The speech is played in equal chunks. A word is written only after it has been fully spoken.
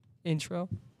intro.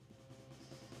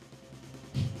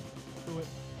 Do it.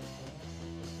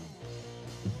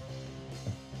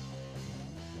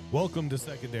 Welcome to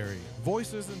Secondary,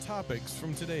 voices and topics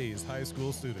from today's high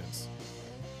school students.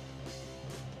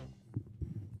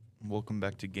 Welcome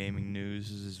back to Gaming News.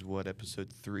 This is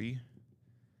episode 3?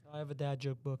 I have a dad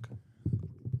joke book.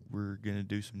 We're going to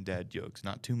do some dad jokes.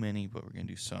 Not too many, but we're going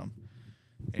to do some.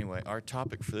 Anyway, our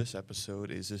topic for this episode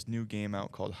is this new game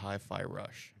out called Hi-Fi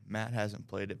Rush. Matt hasn't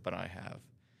played it, but I have.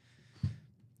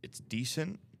 It's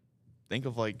decent. Think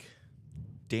of like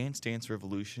Dance Dance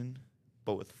Revolution,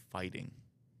 but with fighting.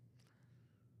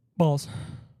 Balls.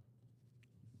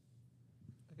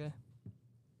 Okay.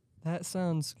 That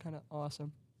sounds kind of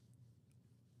awesome.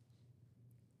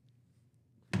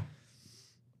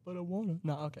 But I wanna.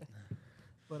 No, okay.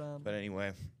 But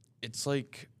anyway, it's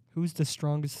like Who's the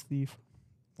strongest thief?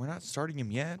 we're not starting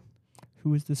him yet.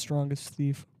 Who is the strongest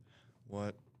thief?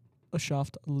 What? A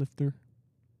shaft lifter.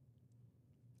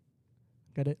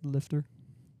 Get it? Lifter.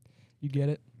 You get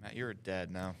it? Matt, you're a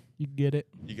dad now. You get it?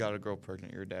 You got a girl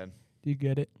pregnant. You're a dad. Do you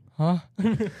get it? Huh?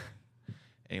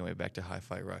 Anyway, back to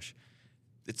Hi-Fi Rush.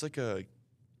 It's like a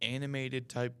animated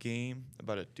type game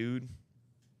about a dude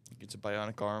who gets a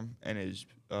bionic arm and his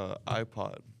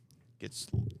iPod gets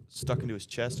stuck into his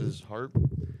chest as his heart.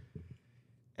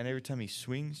 And every time he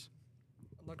swings,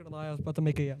 I'm not gonna lie, I was about to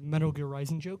make a Metal Gear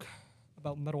Rising joke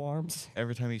about metal arms.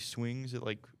 every time he swings, it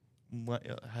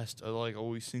has to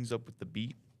always syncs up with the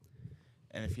beat.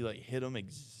 And if you hit him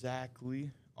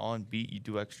exactly on beat, you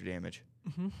do extra damage.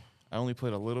 Mm-hmm. I only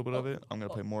played a little bit of it. I'm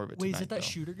gonna play more of it Wait, tonight. is it that though.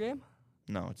 shooter game?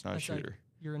 No, it's not That's a like- shooter.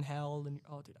 You're in hell and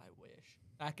oh, dude, I wish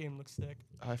that game looks sick.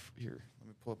 Here, let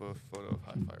me pull up a photo of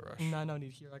Hi-Fi Rush. No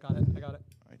need here. I got it.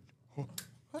 Alright.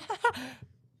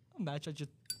 Match. I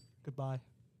just goodbye.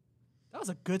 That was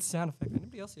a good sound effect.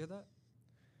 Anybody else hear that?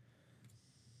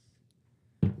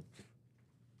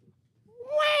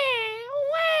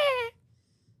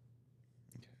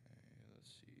 Okay, let's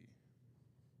see.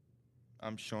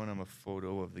 I'm showing him a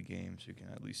photo of the game so you can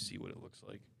at least see what it looks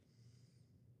like.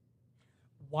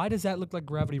 Why does that look like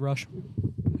Gravity Rush?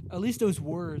 At least those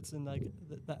words and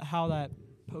how that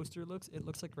poster looks, it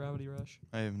looks like Gravity Rush.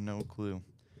 I have no clue.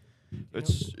 You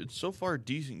It's so far a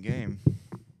decent game.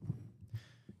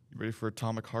 You ready for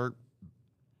Atomic Heart?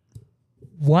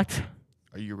 What?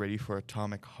 Are you ready for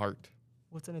Atomic Heart?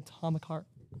 What's an atomic heart?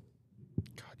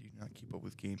 God, you do not keep up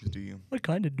with games, do you? I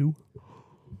kind of do.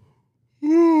 Have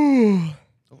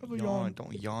Don't a yawn. yawn.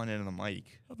 Don't yawn into the mic.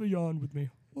 Have a yawn with me.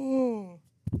 Oh.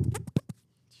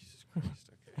 Jesus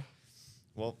Christ. Okay.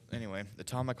 Well, anyway,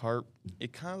 Atomic Heart.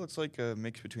 It kind of looks like a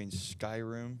mix between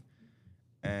Skyrim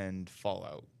and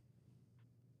Fallout.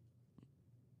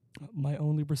 My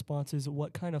only response is,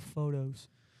 what kind of photos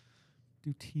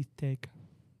do teeth take?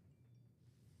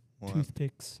 What?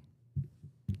 Toothpicks.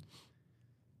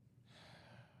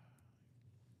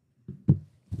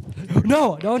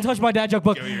 No! Don't touch my dad joke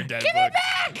book. Give me your dad Give book. it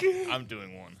back! I'm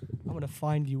doing one. I'm gonna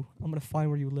find you. I'm gonna find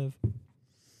where you live.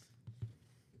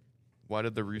 Why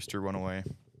did the rooster run away?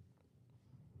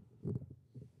 He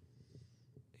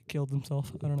killed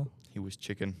himself. I don't know. He was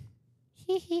chicken.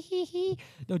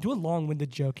 No, do a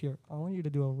long-winded joke here. I want you to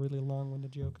do a really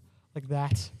long-winded joke. Like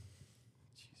that. Jesus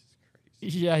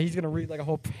Christ. Yeah, he's gonna read like a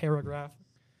whole paragraph.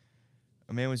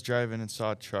 A man was driving and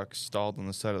saw a truck stalled on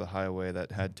the side of the highway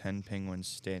that had 10 penguins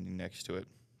standing next to it.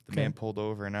 The Okay. man pulled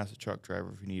over and asked the truck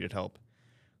driver if he needed help.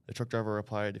 The truck driver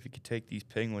replied, "If you could take these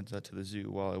penguins out to the zoo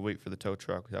while I wait for the tow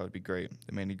truck, that would be great."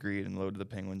 The man agreed and loaded the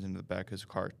penguins into the back of his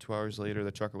car. 2 hours later,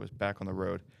 the trucker was back on the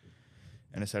road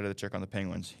and decided to check on the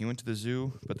penguins. He went to the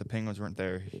zoo, but the penguins weren't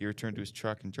there. He returned to his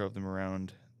truck and drove them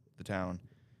around the town,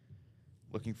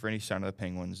 looking for any sign of the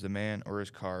penguins. The man or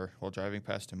his car, while driving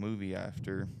past a movie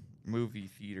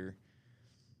theater,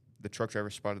 the truck driver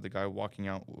spotted the guy walking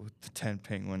out with the 10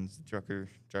 penguins. The trucker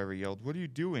driver yelled, "What are you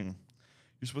doing?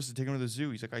 You're supposed to take him to the zoo."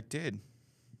 He's like, "I did."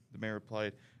 The man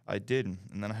replied, "I did,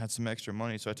 and then I had some extra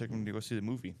money, so I took him to go see the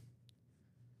movie."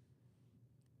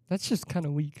 That's just kind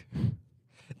of weak.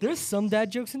 There's some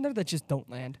dad jokes in there that just don't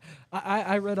land.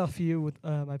 I read a few with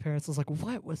my parents. I was like,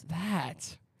 what was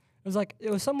that? It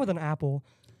was something with an apple.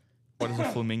 Why does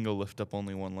a flamingo lift up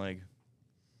only one leg?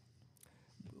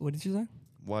 What did you say?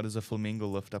 Why does a flamingo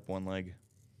lift up one leg?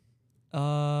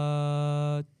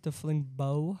 The fling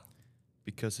bow.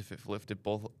 Because if it lifted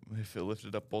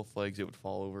up both legs, it would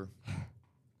fall over.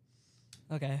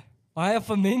 Okay. Why a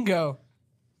flamingo?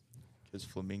 Because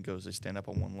flamingos, they stand up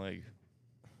on one leg.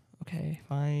 Okay,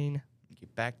 fine. Okay,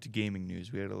 back to gaming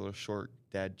news. We had a little short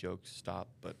dad joke stop,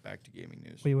 but back to gaming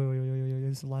news. Wait.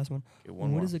 This is the last one. Okay,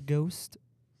 one What more. is a ghost?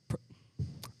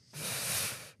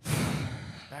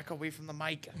 Back Back away from the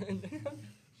mic. She's gonna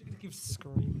keep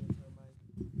screaming into her mic.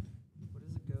 What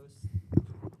is a ghost?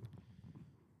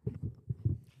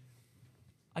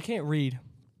 I can't read.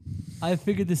 I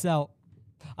figured this out.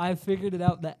 I figured it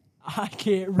out that I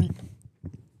can't read.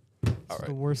 All It's the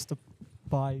right. worst to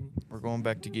buy. We're going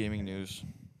back to gaming news.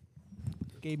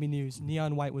 Gaming news.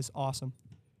 Neon White was awesome.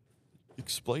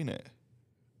 Explain it.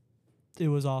 It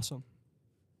was awesome.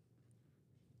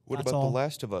 What That's about all. The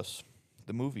Last of Us,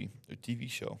 the movie, the TV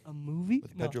show A movie?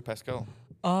 with No. Pedro Pascal?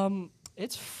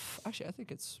 It's actually I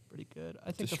think it's pretty good.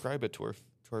 I think Describe it to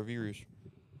our viewers,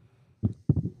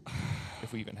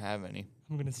 if we even have any.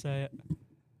 I'm gonna say it.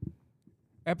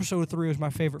 Episode 3 was my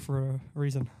favorite for a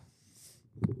reason.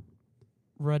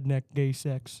 Redneck gay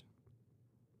sex.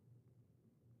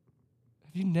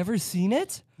 Have you never seen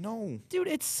it? No. Dude,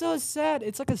 it's so sad.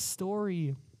 It's like a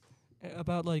story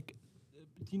about like,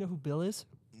 do you know who Bill is?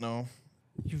 No.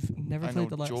 You've never I know played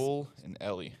The Last. Joel and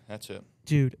Ellie. That's it.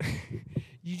 Dude,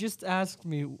 you just asked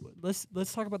me. Let's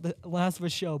talk about the Last of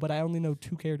Us show, but I only know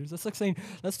 2 characters. That's like saying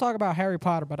let's talk about Harry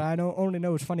Potter, but I only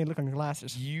know his funny looking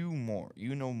glasses. You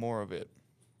know more of it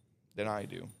than I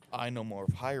do. I know more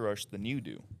of High Rush than you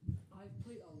do. I've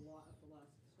played a lot of The Last.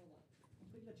 Hold on. I'm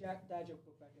putting the dad joke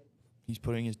book back in. He's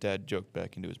putting his dad joke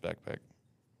back into his backpack.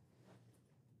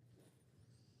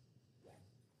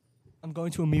 I'm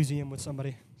going to a museum with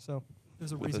somebody, so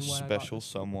there's a With reason a why special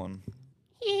someone.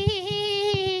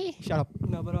 I bought Shut up.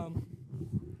 No, but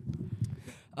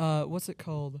what's it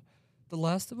called? The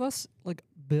Last of Us. Like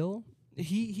Bill,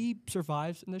 he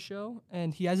survives in the show,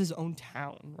 and he has his own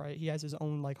town, right? He has his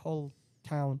own like whole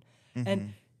town,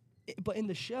 and but in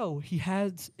the show he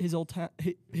has his old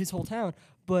his whole town.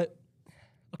 But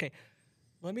okay,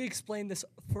 let me explain this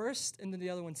first, and then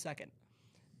the other one second.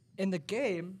 In the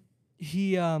game,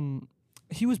 he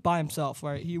was by himself,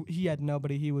 right? He had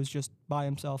nobody. He was just by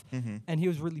himself, and he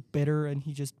was really bitter, and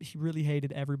he really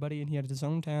hated everybody, and he had his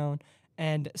own town.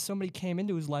 And somebody came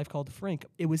into his life called Frank.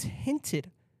 It was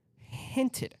hinted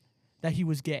that he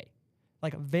was gay,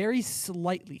 like very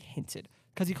slightly hinted,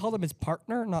 because he called him his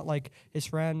partner, not like his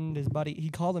friend, his buddy. He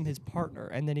called him his partner,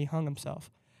 and then he hung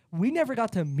himself. We never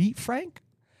got to meet Frank,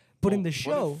 but in the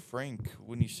show, What if Frank,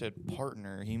 when you said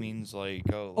partner, he means like,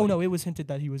 oh. oh no, it was hinted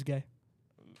that he was gay,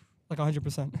 like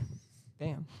 100%.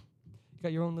 Damn, you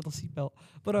got your own little seatbelt.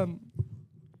 But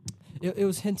it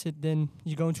was hinted. Then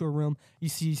you go into a room, you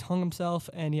see he's hung himself,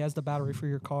 and he has the battery for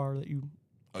your car that you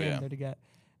came there to get.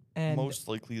 And most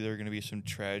likely there are going to be some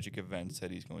tragic events that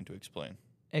he's going to explain.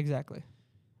 exactly.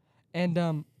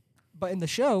 And but in the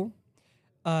show,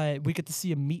 we get to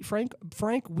see him meet Frank.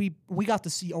 Frank, we got to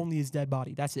see only his dead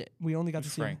body. That's it. We only got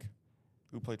Who's to see Frank? him.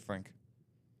 Who played Frank?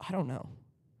 I don't know.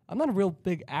 I'm not a real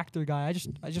big actor guy.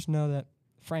 I just know that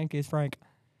Frank is Frank.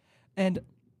 And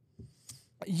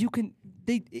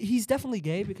he's definitely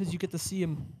gay because you get to see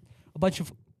him, a bunch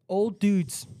of old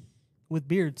dudes with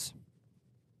beards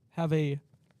have a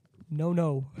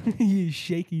no. He's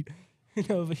shaking.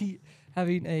 No, but he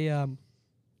having a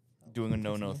Doing a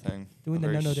no thing. Doing a the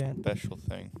very no-no dance. special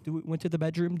thing. went to the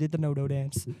bedroom, did the no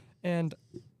dance, and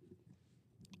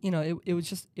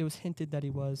it was hinted that he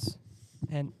was.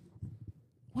 And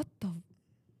what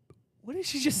did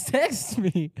she just text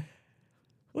me?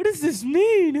 What does this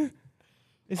mean?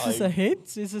 Is this a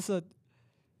hint? Is this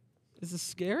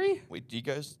scary? Wait, do you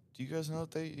guys know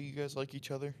that you guys like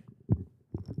each other?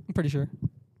 I'm pretty sure.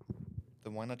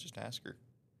 Then why not just ask her?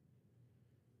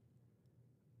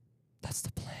 That's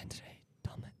the plan today.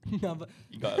 Dumb it. No, but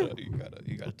You gotta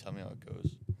tell me how it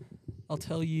goes. I'll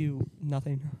tell you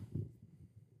nothing.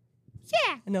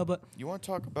 Yeah. No, but You want to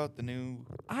talk about the new?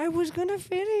 I was gonna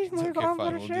finish It's my okay, fine.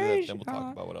 We'll do that. conversation. Then we'll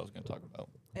talk about what I was gonna talk about.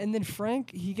 And then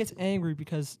Frank, he gets angry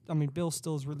because Bill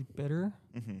still is really bitter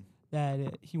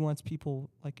that he wants people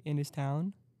like in his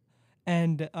town,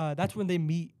 and that's when they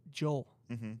meet Joel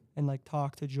and like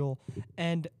talk to Joel.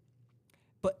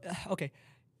 But okay,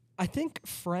 I think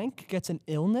Frank gets an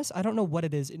illness. I don't know what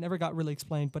it is. It never got really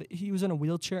explained. But he was in a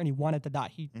wheelchair and he wanted to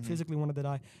die. He physically wanted to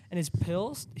die. And his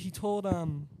pills, he told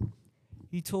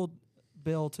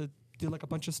Bill to do like a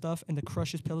bunch of stuff and to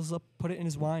crush his pills up, put it in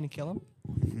his wine and kill him.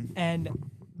 And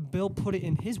Bill put it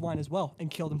in his wine as well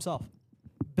and killed himself.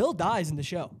 Bill dies in the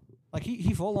show. Like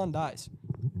he full on dies.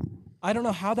 I don't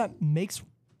know how that makes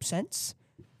sense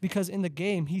because in the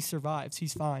game he survives.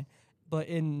 He's fine. But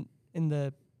in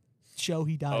the show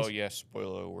he dies. Oh yeah,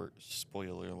 spoiler alert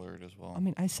as well.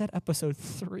 I said episode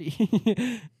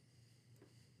 3.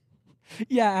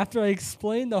 Yeah, after I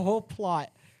explained the whole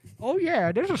plot. Oh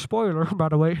yeah, there's a spoiler, by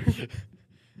the way.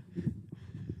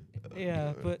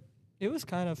 Yeah, but it was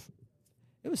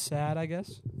sad, I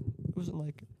guess. It wasn't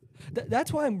like...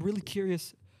 that's why I'm really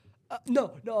curious.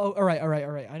 No. All right.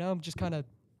 I know I'm just kind of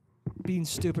being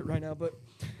stupid right now, but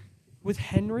with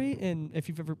Henry, and if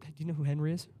you've ever, do you know who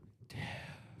Henry is? Dude.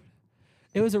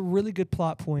 It was a really good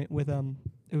plot point with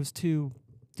it was two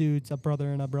dudes, a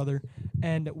brother and a brother,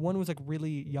 and one was like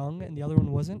really young and the other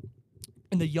one wasn't,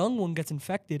 and the young one gets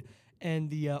infected, and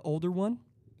the older one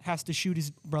has to shoot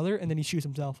his brother, and then he shoots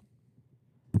himself,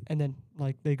 and then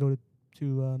like they go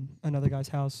to another guy's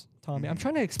house. Tommy, I'm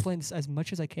trying to explain this as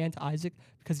much as I can to Isaac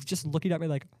because he's just looking at me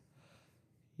like,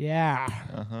 yeah,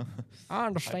 I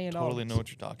understand. I totally know what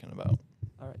you're talking about.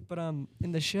 All right, but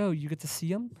in the show you get to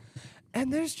see them,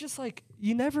 and there's just like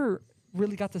you never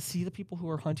really got to see the people who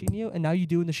are hunting you, and now you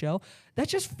do in the show. That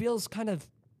just feels kind of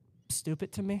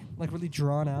stupid to me, like really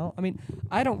drawn out. I mean,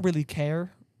 I don't really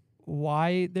care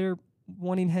why they're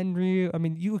wanting Henry. I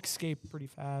mean, you escape pretty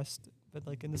fast, but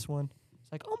like in this one,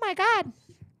 it's like, oh my god,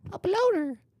 a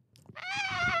bloater.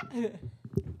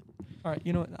 All right,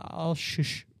 you know what? I'll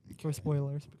shush for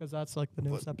spoilers because that's like the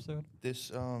newest episode. This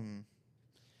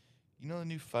you know the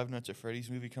new Five Nights at Freddy's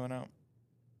movie coming out?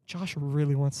 Josh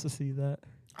really wants to see that.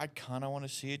 I kind of want to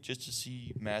see it just to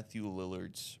see Matthew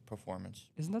Lillard's performance.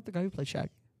 Isn't that the guy who played Shaq?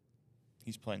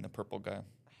 He's playing the purple guy.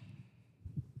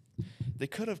 They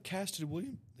could have casted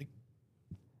William.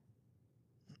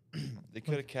 They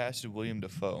could have casted William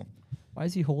Dafoe. Why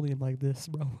is he holding him like this,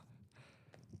 bro?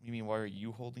 You mean why are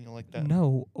you holding it like that?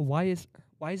 No. Why is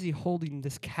he holding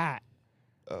this cat?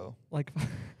 Oh. Like,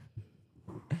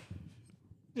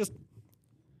 just.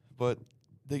 But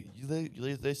they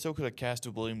still could have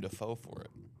casted William Dafoe for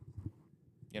it.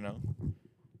 You know.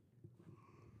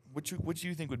 Which do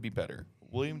you think would be better,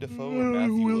 William Dafoe or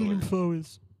Matthew William Lillard? Dafoe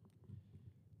is.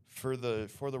 For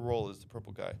the role as the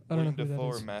purple guy, I don't know William who that Dafoe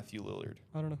or is. Matthew Lillard?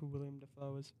 I don't know who William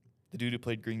Dafoe is. The dude who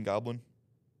played Green Goblin.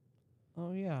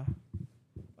 Oh yeah.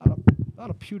 Not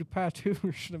a PewDiePie too.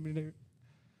 Should have been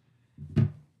there.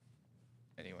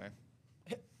 Anyway.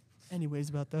 Anyways,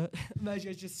 about that.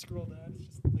 Imagine I just scroll down. It's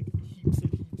just like heaps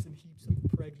and heaps and heaps of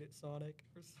pregnant Sonic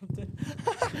or something.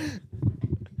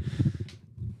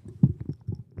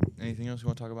 Anything else you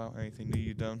want to talk about? Anything new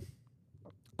you've done?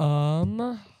 You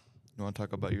want to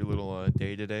talk about your little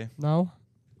day today? No.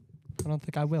 I don't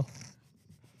think I will.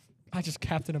 I just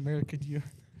Captain America'd you.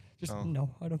 Just no,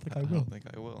 I don't think I will. I don't think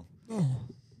I will. Oh,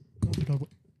 I don't think I will.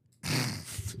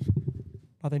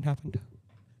 Nothing happened.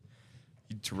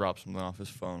 He dropped something off his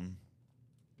phone.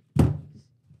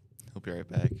 He'll be right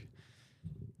back.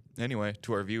 Anyway,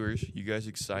 to our viewers, you guys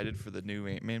excited for the new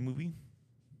Ant-Man movie?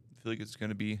 I feel like it's going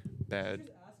to be bad.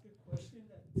 Ask a question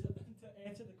to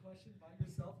answer the question by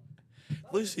yourself.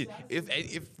 Listen,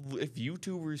 if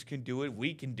YouTubers can do it,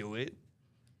 we can do it.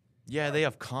 Yeah, they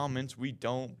have comments. We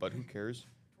don't, but who cares?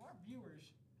 To our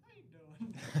viewers, how you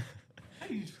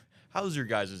doing? How's your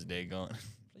guys' day going?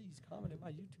 Please comment at my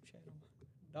YouTube channel.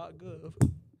 .gov.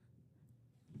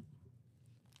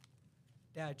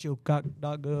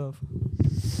 Dadjoke.gov.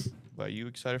 But are you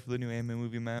excited for the new Ant-Man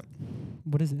movie, Matt?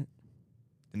 What is it?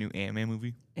 The new Ant-Man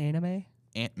movie? Anime?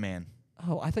 Ant-Man.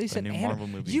 Oh, I thought you said new anime. Marvel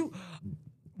movie.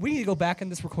 We need to go back in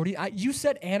this recording. You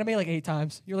said anime like 8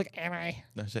 times. You're like, anime.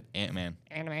 I said Ant-Man.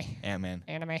 Anime. Ant-Man.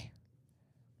 Anime.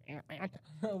 Ant-Man.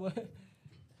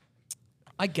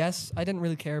 I guess. I didn't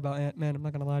really care about Ant-Man. I'm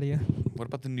not going to lie to you. What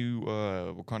about the new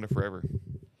Wakanda Forever?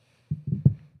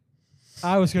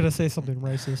 I was going to say something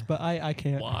racist, but I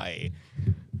can't. Why?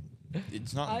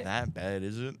 It's not that bad,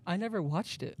 is it? I never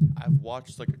watched it. I've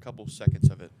watched like a couple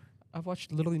seconds of it. I've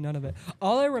watched literally none of it.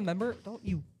 All I remember, don't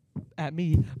you at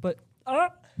me, but all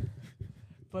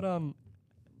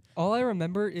I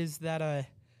remember is that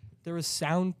there was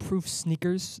soundproof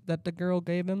sneakers that the girl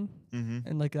gave him,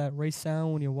 and like that race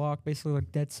sound when you walk, basically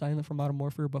like dead silent from Modern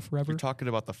Warfare, but forever. You're talking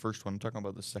about the first one. I'm talking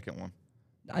about the second one.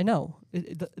 I know.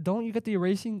 Don't you get the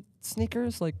erasing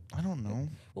sneakers? Like I don't know.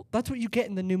 Well, that's what you get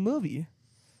in the new movie.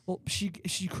 Well, she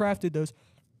crafted those.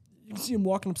 You can see him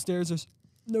walking upstairs. There's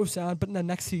no sound, but in the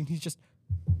next scene, he's just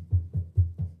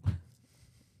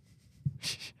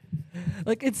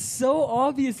like it's so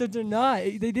obvious that they're not.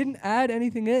 They didn't add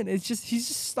anything in. It's just he's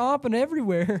just stomping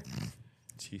everywhere.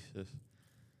 Jesus.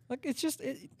 Like it's just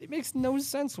it makes no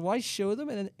sense. Why show them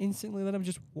and then instantly let them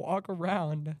just walk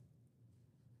around?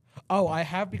 Oh, I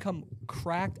have become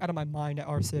cracked out of my mind at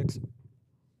R6.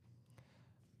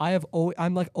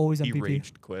 I'm like always MVP. You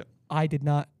raged quit. I did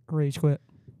not rage quit.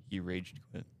 You raged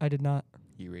quit. I did not.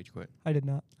 You rage quit. I did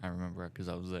not. I remember because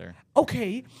I was there.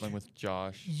 Okay. Playing with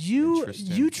Josh.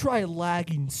 You try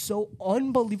lagging so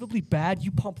unbelievably bad. You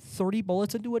pump 30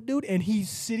 bullets into a dude, and he's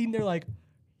sitting there like,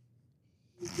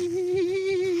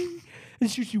 and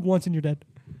shoots you once, and you're dead.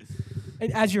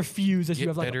 And as you're fused, as you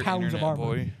have like pounds of armor.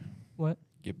 Boy. What?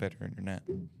 Get better internet.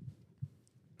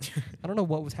 don't know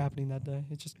what was happening that day.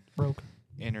 It just broke.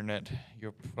 Internet.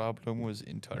 Your problem was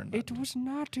internet. It was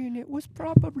nothing. It was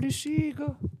probably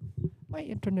Sega. My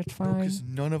internet's fine. Because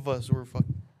none of us were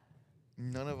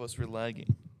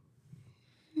lagging.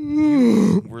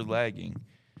 You were lagging.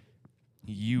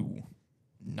 You,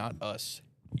 not us.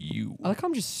 You. I like how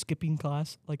I'm just skipping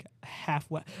class like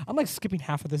halfway. I'm like skipping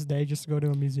half of this day just to go to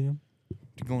a museum.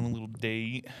 To go on a little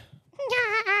date.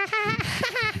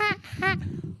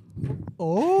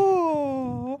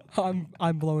 Oh,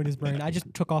 I'm blowing his brain. I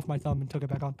just took off my thumb and took it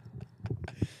back on.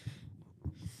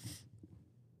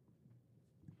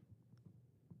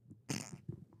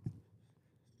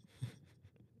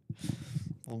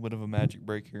 A little bit of a magic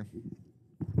break here.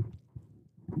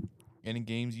 Any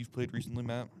games you've played recently,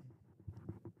 Matt?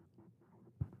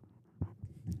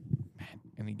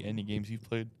 Any games you've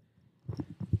played?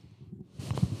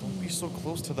 Don't be so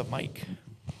close to the mic.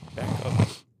 Back up.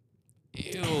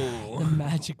 Ew. The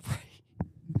magic break.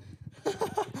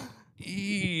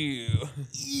 Ew.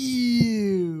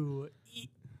 Ew.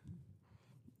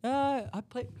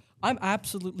 I'm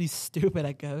absolutely stupid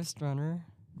at Ghost Runner.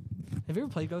 Have you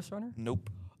ever played Ghost Runner? Nope.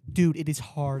 Dude, it is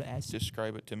hard as.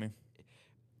 Describe it to me.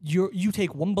 You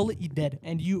take one bullet, you're dead,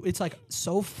 and it's like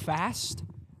so fast.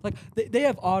 Like they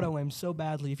have auto aim so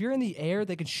badly. If you're in the air,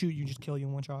 they can shoot you and just kill you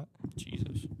in one shot.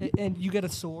 Jesus. And you get a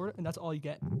sword, and that's all you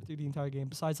get through the entire game.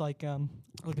 Besides like a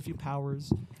few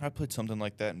powers. I played something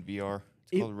like that in VR.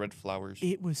 It's called Red Flowers.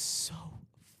 It was so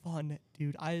fun,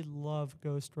 dude. I love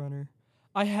Ghost Runner.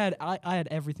 I had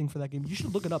everything for that game. You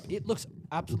should look it up. It looks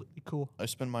absolutely cool. I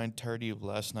spent my entirety of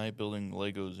last night building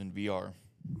Legos in VR.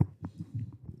 You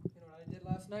know what I did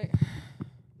last night?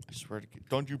 I swear to God.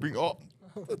 Don't you bring... Oh!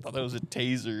 I thought that was a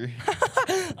taser.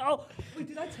 Oh, wait,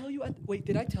 did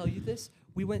I tell you this?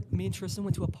 Me and Tristan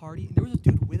went to a party, and there was a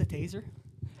dude with a taser,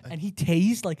 and he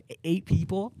tased like 8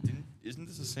 people. Isn't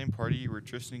this the same party where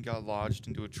Tristan got lodged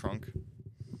into a trunk?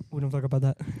 We don't talk about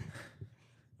that.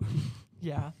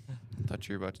 Yeah. I thought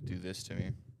you were about to do this to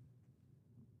me.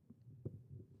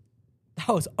 That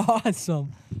was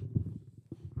awesome.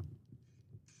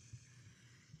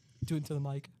 Do it to the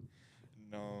mic.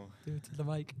 No. Do it to the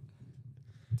mic.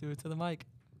 Do it to the mic.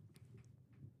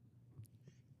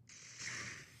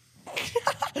 I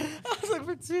was like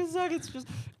for 2 seconds just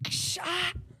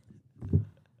shot.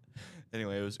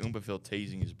 Anyway, it was Oompaville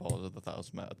tasing his balls at the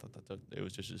 1,000 mat. I thought it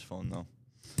was just his phone though.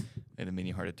 I had a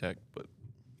mini heart attack, but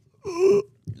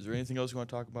is there anything else you want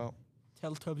to talk about?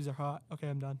 Teletubbies are hot. Okay,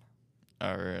 I'm done.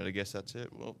 All right, I guess that's it.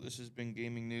 Well, this has been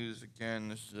Gaming News again.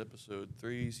 This is episode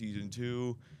 3, season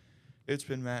 2. It's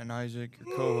been Matt and Isaac,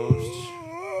 your co-hosts.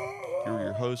 You're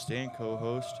your host and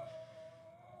co-host.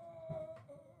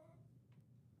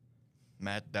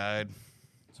 Matt died,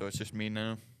 so it's just me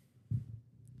now.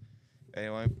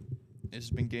 Anyway, this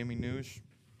has been Gaming News.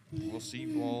 We'll see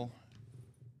you all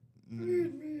in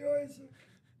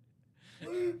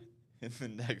the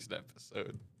next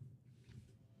episode.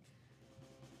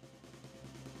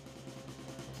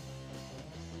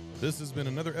 This has been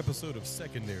another episode of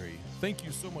Secondary. Thank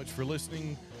you so much for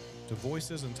listening to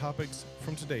Voices and Topics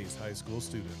from today's high school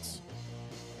students.